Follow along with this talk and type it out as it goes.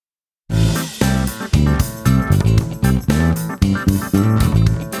Hi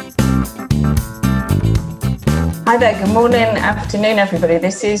there, good morning, afternoon everybody.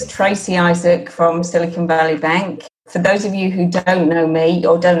 This is Tracy Isaac from Silicon Valley Bank. For those of you who don't know me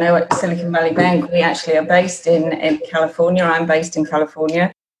or don't know Silicon Valley Bank, we actually are based in California. I'm based in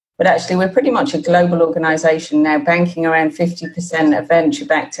California. But actually we're pretty much a global organisation now, banking around 50% of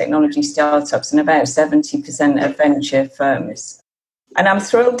venture-backed technology startups and about 70% of venture firms. And I'm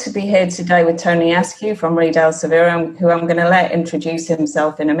thrilled to be here today with Tony Askew from Reed Elsevier, who I'm going to let introduce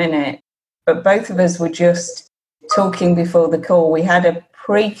himself in a minute. But both of us were just talking before the call. We had a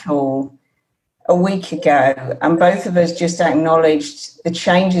pre-call a week ago, and both of us just acknowledged the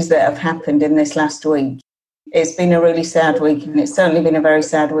changes that have happened in this last week. It's been a really sad week, and it's certainly been a very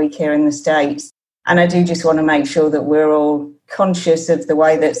sad week here in the States. And I do just want to make sure that we're all conscious of the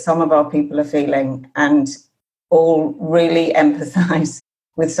way that some of our people are feeling and all really empathise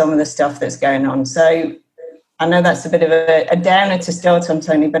with some of the stuff that's going on. So I know that's a bit of a downer to start on,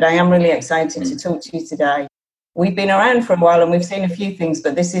 Tony, but I am really excited to talk to you today. We've been around for a while and we've seen a few things,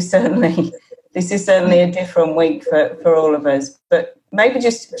 but this is certainly a different week for all of us. But maybe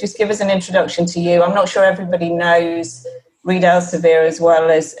just give us an introduction to you. I'm not sure everybody knows Reed Elsevier as well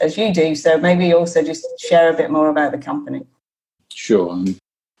as you do, so maybe also just share a bit more about the company. Sure.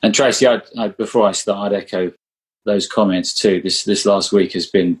 And Tracy, before I start, I'd echo those comments too. This last week has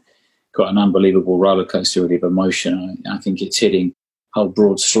been quite an unbelievable rollercoaster of emotion. I think it's hitting whole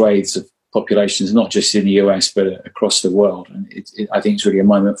broad swathes of populations, not just in the US, but across the world. And I think it's really a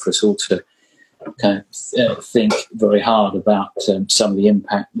moment for us all to kind of think very hard about some of the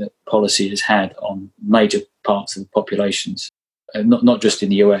impact that policy has had on major parts of the populations, not just in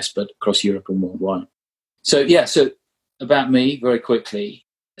the US, but across Europe and worldwide. So about me, very quickly.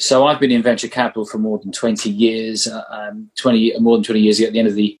 So I've been in venture capital for more than 20 years, more than 20 years ago. At the end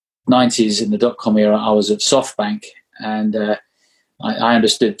of the 90s, in the dot-com era, I was at SoftBank, and I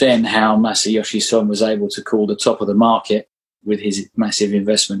understood then how Masayoshi Son was able to call the top of the market with his massive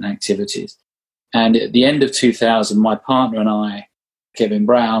investment activities. And at the end of 2000, my partner and I, Kevin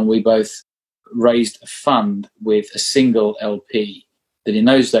Brown, we both raised a fund with a single LP that in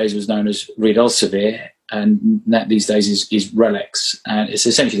those days was known as Reed Elsevier, and that these days is RELX. And it's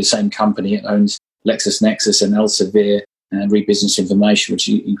essentially the same company. It owns LexisNexis and Elsevier and Reed Business Information, which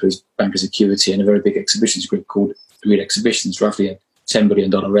includes Bankers Acuity, and a very big exhibitions group called Reed Exhibitions, roughly a $10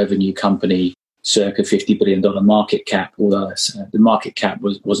 billion revenue company, circa $50 billion market cap, although the market cap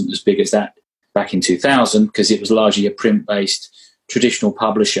wasn't as big as that back in 2000 because it was largely a print-based traditional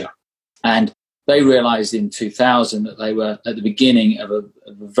publisher. And they realized in 2000 that they were at the beginning of a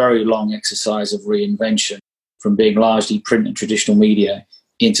very long exercise of reinvention from being largely print and traditional media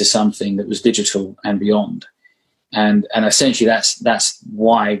into something that was digital and beyond. And essentially that's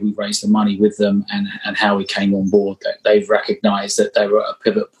why we raised the money with them and how we came on board. They've recognized that they were at a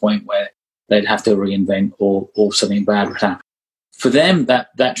pivot point where they'd have to reinvent or something bad would happen. For them,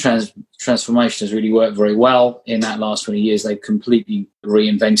 that transformation has really worked very well. In that last 20 years, they've completely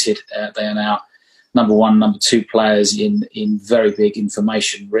reinvented. They are now number one, number two players in very big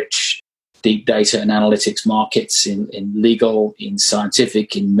information-rich deep data and analytics markets in legal, in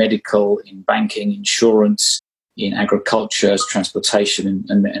scientific, in medical, in banking, insurance, in agriculture, transportation,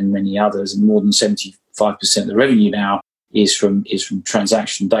 and many others. And more than 75% of the revenue now is from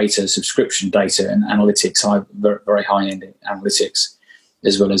transaction data, subscription data, and analytics, very, very high-end analytics,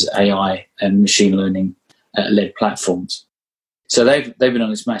 as well as AI and machine learning led platforms. So they've been on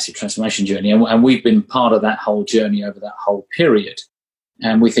this massive transformation journey, and we've been part of that whole journey over that whole period.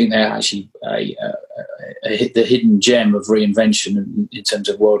 And we think they're actually the hidden gem of reinvention in terms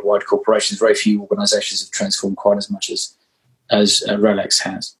of worldwide corporations. Very few organizations have transformed quite as much as RELX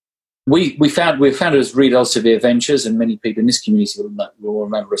has. We're founded as Reed Elsevier Ventures, and many people in this community will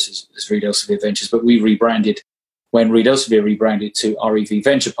remember us as Reed Elsevier Ventures, but we rebranded when Reed Elsevier rebranded to REV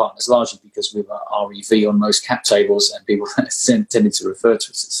Venture Partners, largely because we were REV on most cap tables and people tended to refer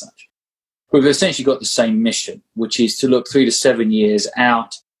to us as such. We've essentially got the same mission, which is to look 3 to 7 years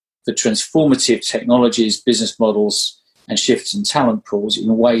out for transformative technologies, business models, and shifts in talent pools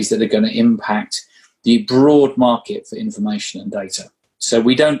in ways that are going to impact the broad market for information and data. So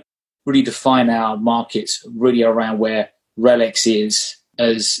we don't really define our markets really around where RELX is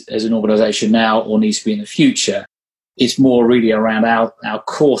as an organization now or needs to be in the future. It's more really around our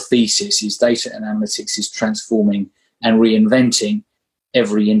core thesis is data and analytics is transforming and reinventing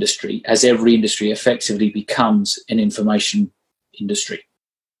every industry, as every industry effectively becomes an information industry.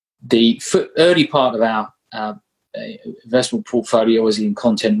 The early part of our investment portfolio was in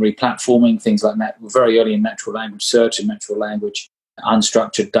content replatforming, things like that. We're very early in natural language search and natural language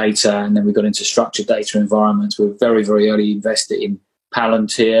unstructured data, and then we got into structured data environments. We were very, very early invested in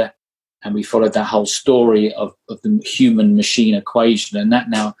Palantir, and we followed that whole story of the human-machine equation, and that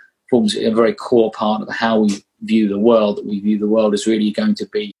now forms a very core part of how we view the world. That we view the world as really going to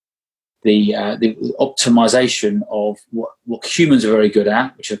be the optimization of what humans are very good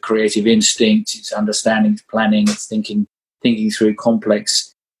at, which are creative instincts, it's understanding, it's planning, it's thinking through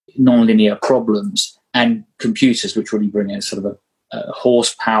complex non-linear problems, and computers, which really bring a sort of a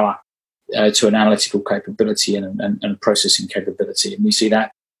horsepower to an analytical capability and processing capability. And we see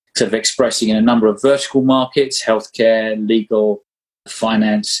that sort of expressing in a number of vertical markets: healthcare, legal,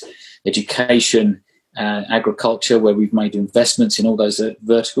 finance, education, agriculture, where we've made investments in all those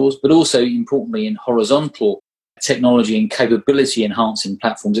verticals, but also importantly in horizontal technology and capability enhancing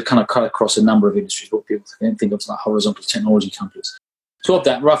platforms that kind of cut across a number of industries, what people think of as like horizontal technology companies. So of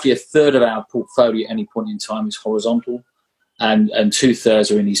that, roughly a third of our portfolio at any point in time is horizontal, and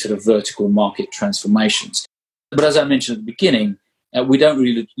 2/3 are in these sort of vertical market transformations. But as I mentioned at the beginning, we don't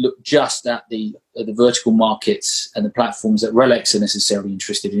really look just at the vertical markets and the platforms that RELX are necessarily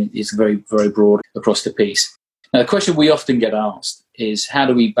interested in. It's very, very broad across the piece. Now, the question we often get asked is, how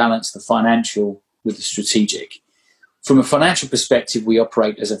do we balance the financial with the strategic? From a financial perspective, we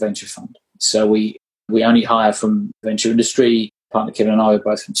operate as a venture fund. So we only hire from venture industry. Partner Kevin and I are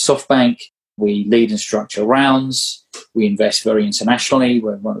both from SoftBank. We lead and structure rounds. We invest very internationally.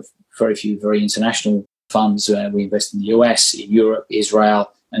 We're one of very few very international funds. We invest in the US, in Europe,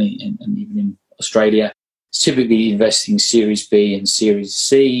 Israel, and even in Australia. Typically investing Series B and Series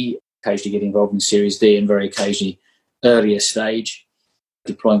C, occasionally get involved in Series D, and very occasionally earlier stage,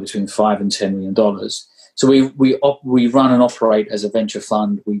 deploying between $5 and $10 million. So we run and operate as a venture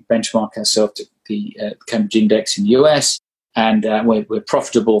fund. We benchmark ourselves to the Cambridge Index in the US, and we're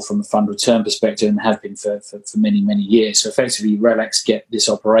profitable from a fund return perspective and have been for many, many years. So effectively, RELX get this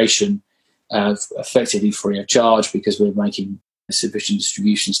operation effectively free of charge, because we're making sufficient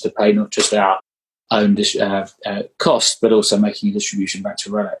distributions to pay not just our own costs, but also making a distribution back to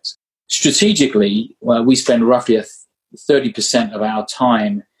RELX. Strategically, we spend roughly 30% of our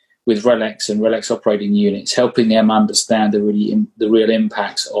time with RELX and RELX operating units, helping them understand the real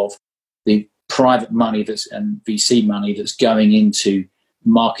impacts of the private money and VC money that's going into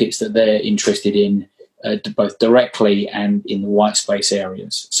markets that they're interested in, both directly and in the white space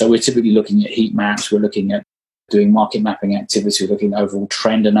areas. So we're typically looking at heat maps, we're looking at doing market mapping activity, we're looking at overall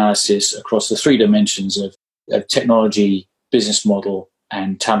trend analysis across the three dimensions of technology, business model,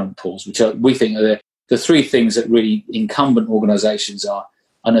 and talent pools, which we think are the three things that really incumbent organizations are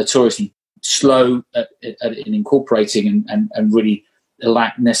notoriously slow at incorporating and really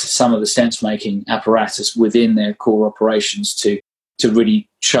lack some of the sense-making apparatus within their core operations to really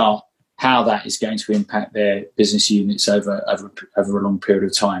chart how that is going to impact their business units over a long period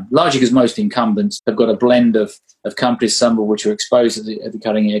of time. Largely because most incumbents have got a blend of companies, some of which are exposed at the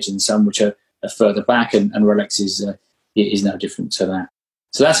cutting edge and some which are further back, and RELX is no different to that.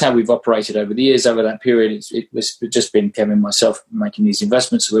 So that's how we've operated over the years. Over that period, it's just been Kevin and myself making these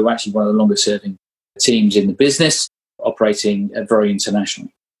investments. So we're actually one of the longest-serving teams in the business, operating very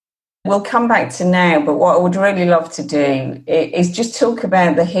internationally. We'll come back to now, but what I would really love to do is just talk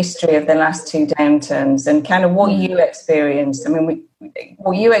about the history of the last two downturns and kind of what you experienced. I mean,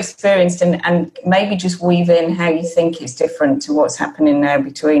 what you experienced, and maybe just weave in how you think it's different to what's happening now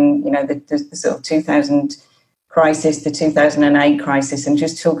between, the sort of 2000 crisis, the 2008 crisis, and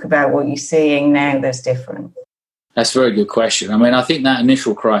just talk about what you're seeing now that's different. That's a very good question. I mean, I think that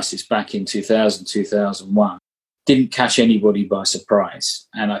initial crisis back in 2000, 2001 didn't catch anybody by surprise.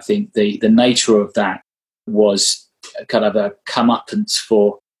 And I think the nature of that was kind of a comeuppance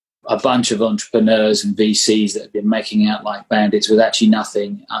for a bunch of entrepreneurs and VCs that had been making out like bandits with actually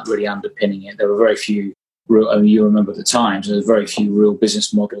nothing really underpinning it. There were very few real, you remember the times, there were very few real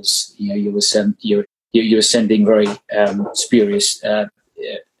business models. You were sending very spurious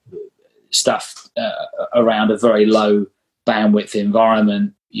stuff around a very low bandwidth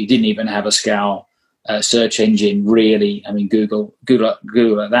environment. You didn't even have a scale search engine, really. I mean, Google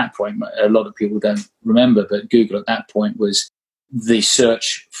at that point, a lot of people don't remember, but Google at that point was the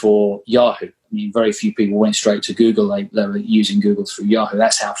search for Yahoo. I mean, very few people went straight to Google. They were using Google through Yahoo.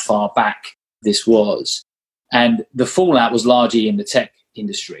 That's how far back this was. And the fallout was largely in the tech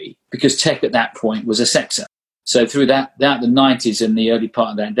industry, because tech at that point was a sector. So through the 90s and the early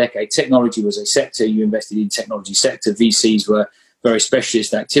part of that decade, technology was a sector. You invested in technology sector. VCs were very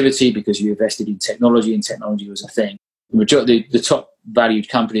specialist activity because you invested in technology, and technology was a thing. The top valued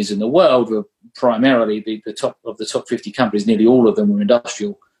companies in the world were primarily the top 50 companies. Nearly all of them were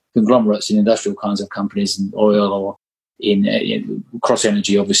industrial conglomerates in industrial kinds of companies, and oil or in cross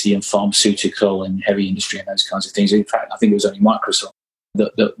energy, obviously, and pharmaceutical and heavy industry and those kinds of things. In fact, I think it was only Microsoft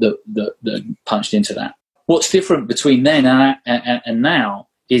that punched into that. What's different between then and now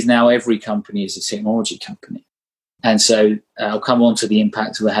is now every company is a technology company. And so I'll come on to the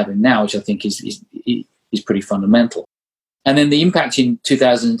impact we're having now, which I think is pretty fundamental. And then the impact in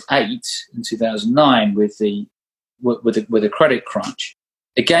 2008 and 2009 with the credit crunch,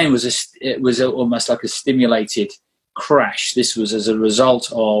 again, it was almost like a stimulated crash. This was as a result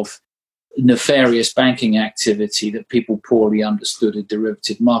of nefarious banking activity that people poorly understood in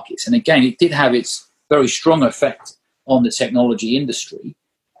derivative markets. And again, it did have its very strong effect on the technology industry.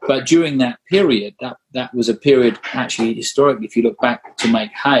 But during that period, that was a period actually historically, if you look back, to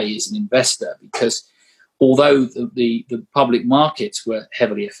make hay as an investor, because although the public markets were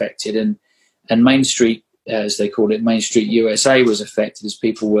heavily affected and Main Street, as they called it, Main Street USA was affected as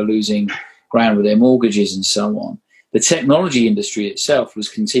people were losing ground with their mortgages and so on, the technology industry itself was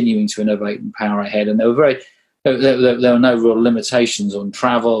continuing to innovate and power ahead. And there were no real limitations on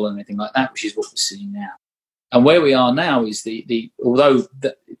travel and anything like that, which is what we're seeing now. And where we are now is although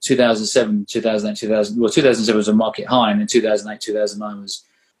 2007, 2007 was a market high, and then 2008, 2009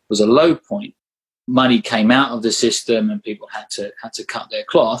 was a low point. Money came out of the system, and people had to cut their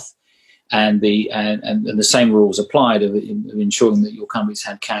cloth, and the same rules applied of ensuring that your companies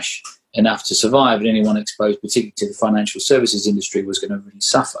had cash enough to survive, and anyone exposed, particularly to the financial services industry, was going to really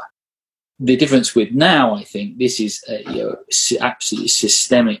suffer. The difference with now, I think, this is absolutely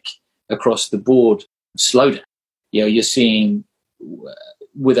systemic across the board slowdown. You're seeing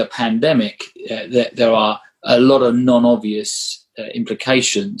with a pandemic that there are a lot of non-obvious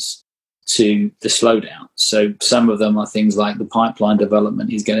implications to the slowdown. So some of them are things like the pipeline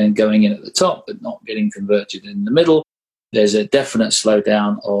development is going in at the top, but not getting converted in the middle. There's a definite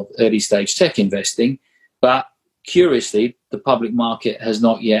slowdown of early stage tech investing, but curiously, the public market has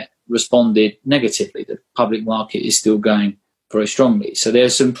not yet responded negatively. The public market is still going very strongly. So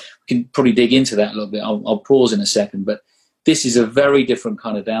there's we can probably dig into that a little bit. I'll pause in a second, but this is a very different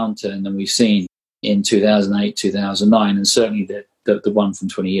kind of downturn than we've seen in 2008, 2009, and certainly the one from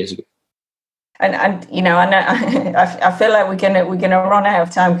 20 years ago. And I know I feel like we're gonna run out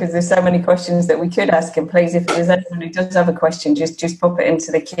of time because there's so many questions that we could ask. And please, if there's anyone who does have a question, just pop it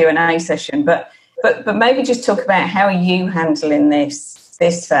into the Q&A session. But maybe just talk about how are you handling this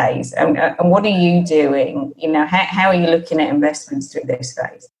phase, and what are you doing? How are you looking at investments through this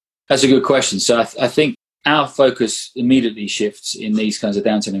phase? That's a good question. So I think our focus immediately shifts in these kinds of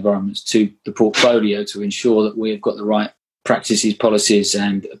downturn environments to the portfolio to ensure that we've got the right practices, policies,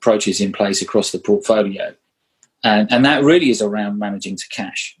 and approaches in place across the portfolio. And that really is around managing to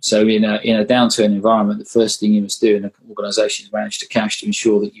cash. So in a downturn environment, the first thing you must do in an organisation is manage to cash to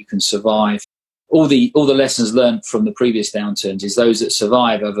ensure that you can survive. All the lessons learned from the previous downturns is those that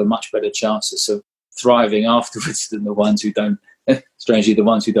survive have a much better chance of thriving afterwards than the ones who don't. Strangely, the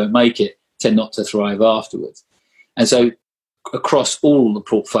ones who don't make it tend not to thrive afterwards. And so across all the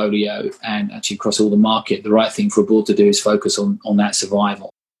portfolio and actually across all the market, the right thing for a board to do is focus on that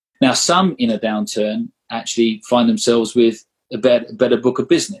survival. Now, some in a downturn actually find themselves with a better book of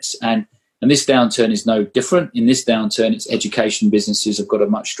business. And this downturn is no different. In this downturn, it's education businesses have got a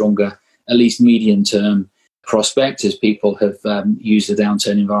much stronger, at least medium-term prospect, as people have used the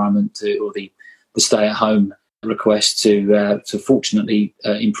downturn environment or the stay-at-home request to fortunately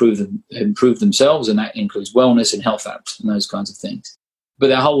improve themselves, and that includes wellness and health apps and those kinds of things. But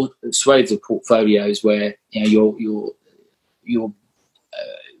there are whole swathes of portfolios where your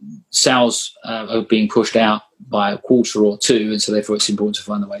sales are being pushed out by a quarter or two, and so therefore it's important to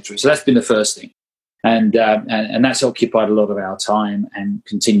find the way through. So that's been the first thing, and that's occupied a lot of our time and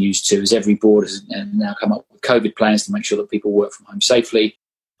continues to, as every board has now come up with COVID plans to make sure that people work from home safely.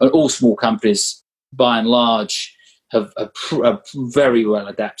 But all small companies, by and large, are very well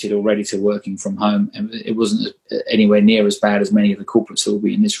adapted already to working from home. And it wasn't anywhere near as bad as many of the corporates that will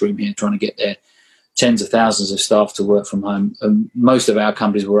be in this room here trying to get their tens of thousands of staff to work from home. And most of our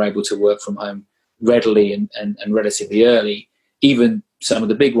companies were able to work from home readily and relatively early. Even some of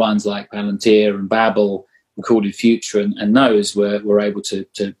the big ones like Palantir and Babbel, Recorded Future, and those were able to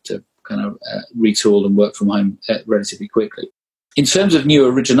kind of retool and work from home relatively quickly. In terms of new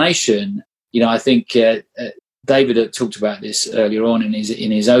origination, I think David had talked about this earlier on in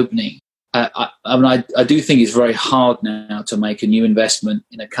his opening. I do think it's very hard now to make a new investment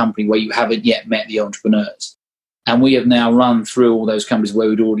in a company where you haven't yet met the entrepreneurs. And we have now run through all those companies where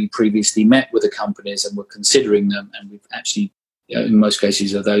we'd already previously met with the companies and were considering them, and we've actually, in most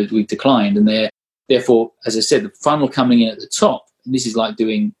cases of those, we've declined. And therefore, as I said, the funnel coming in at the top, and this is like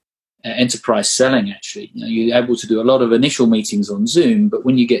doing enterprise selling, actually. You're able to do a lot of initial meetings on Zoom, but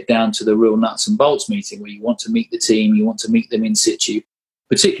when you get down to the real nuts and bolts meeting, where you want to meet the team, you want to meet them in situ,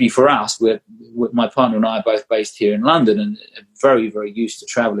 particularly for us, my partner and I are both based here in London and are very, very used to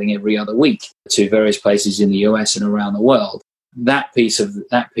traveling every other week to various places in the US and around the world. That piece of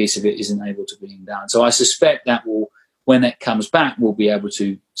it isn't able to be done. So I suspect that will, when it comes back, we'll be able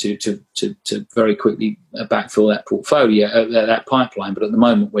to very quickly backfill that portfolio, that pipeline. But at the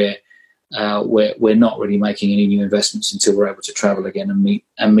moment, we're not really making any new investments until we're able to travel again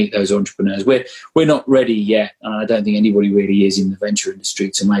and meet those entrepreneurs. We're not ready yet, and I don't think anybody really is in the venture industry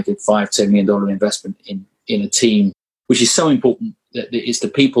to make a $5-10 million investment in a team, which is so important. That it's the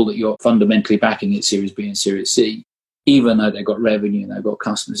people that you're fundamentally backing at Series B and Series C. Even though they've got revenue and they've got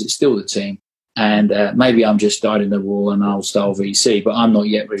customers, it's still the team. And maybe I'm just dyed in the wool and old style VC, but I'm not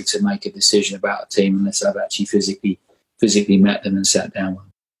yet ready to make a decision about a team unless I've actually physically met them and sat down with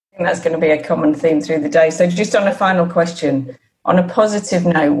them. I think that's going to be a common theme through the day. So just on a final question, on a positive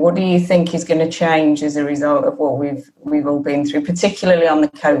note, what do you think is going to change as a result of what we've all been through, particularly on the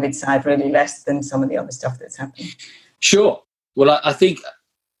COVID side, really less than some of the other stuff that's happened? Sure. Well, I think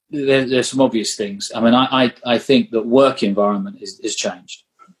there's some obvious things. I mean, I think that work environment is changed.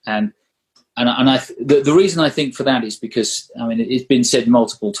 And the reason I think for that is because, I mean, it's been said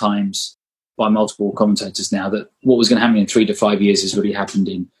multiple times by multiple commentators now that what was going to happen in 3 to 5 years has really happened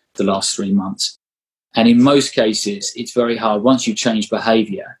in the last 3 months. And in most cases, it's very hard. Once you change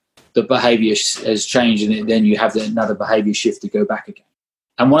behavior, the behavior has changed, and then you have another behavior shift to go back again.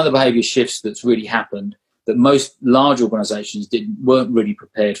 And one of the behavior shifts that's really happened that most large organizations weren't really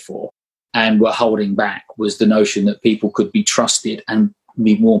prepared for and were holding back was the notion that people could be trusted and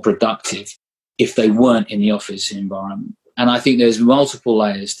be more productive if they weren't in the office environment. And I think there's multiple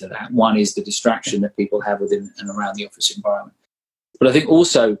layers to that. One is the distraction that people have within and around the office environment. But I think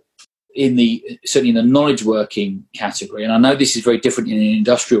also certainly in the knowledge working category, and I know this is very different in an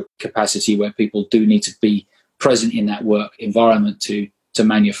industrial capacity where people do need to be present in that work environment to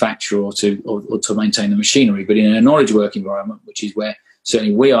manufacture or to maintain the machinery. But in a knowledge work environment, which is where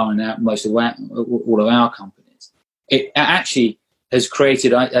certainly we are in all of our companies, it actually has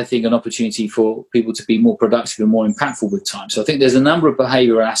created, I think, an opportunity for people to be more productive and more impactful with time. So I think there's a number of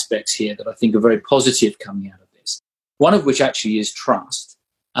behavioural aspects here that I think are very positive coming out of this. One of which actually is trust,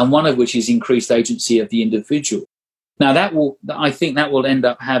 and one of which is increased agency of the individual. Now, I think that will end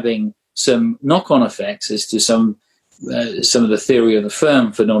up having some knock-on effects as to some of the theory of the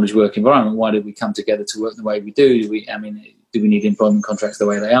firm for knowledge work environment. Why did we come together to work the way we do? Do we need employment contracts the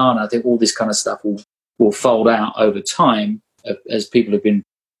way they are? And I think all this kind of stuff will fold out over time as people have been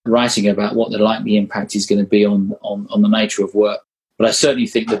writing about what the likely impact is going to be on the nature of work. But I certainly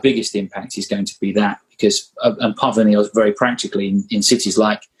think the biggest impact is going to be that, because, and part of it very practically in cities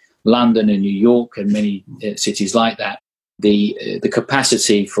like London and New York and many cities like that, the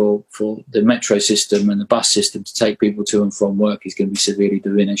capacity for the metro system and the bus system to take people to and from work is going to be severely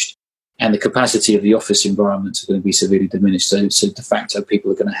diminished. And the capacity of the office environments are going to be severely diminished. So de facto,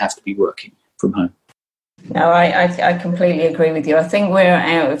 people are going to have to be working from home. No, I completely agree with you. I think we're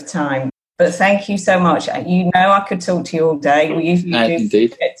out of time. But thank you so much. You know I could talk to you all day. We usually do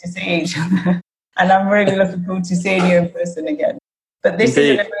get to see each other. And I'm really looking forward to seeing you in person again. But this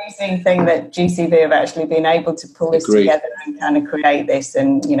is an amazing thing that GCV have actually been able to pull this together and kind of create this.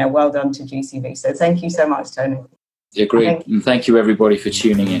 And, well done to GCV. So thank you so much, Tony. Agreed. And thank you, everybody, for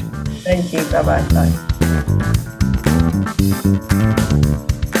tuning in. Thank you. Bye-bye. Bye.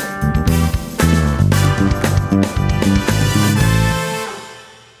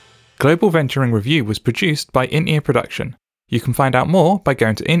 Global Venturing Review was produced by In-Ear Production. You can find out more by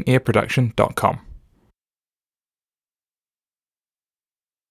going to inearproduction.com.